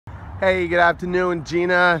Hey, good afternoon,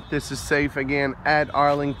 Gina. This is Safe again at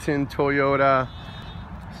Arlington Toyota.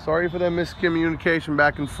 Sorry for the miscommunication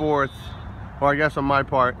back and forth, or I guess on my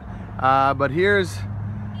part. But here's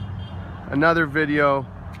another video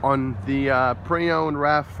on the pre-owned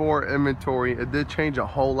RAV4 inventory. It did change a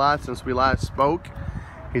whole lot since we last spoke.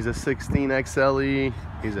 He's a 16 XLE,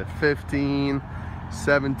 he's a 15,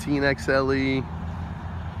 17 XLE.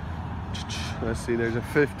 Let's see, there's a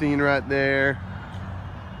 15 right there.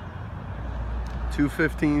 Two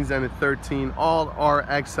 15s and a 13, all are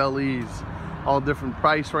XLEs, all different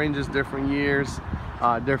price ranges, different years,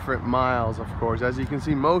 different miles, of course. As you can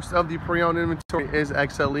see, most of the pre-owned inventory is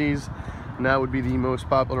XLEs, and that would be the most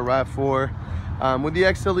popular RAV4. With the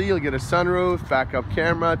XLE, you'll get a sunroof, backup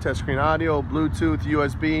camera, touchscreen audio, Bluetooth,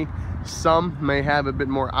 USB. Some may have a bit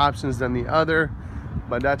more options than the other,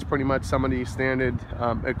 but that's pretty much some of the standard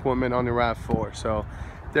equipment on the RAV4. So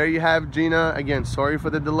there you have, Gina. Again, sorry for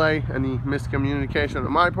the delay and the miscommunication on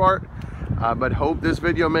my part, but hope this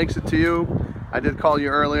video makes it to you. I did call you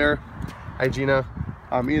earlier. Hi, Gina.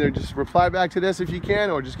 Either just reply back to this if you can,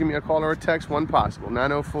 or just give me a call or a text when possible.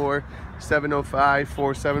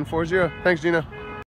 904-705-4740. Thanks, Gina.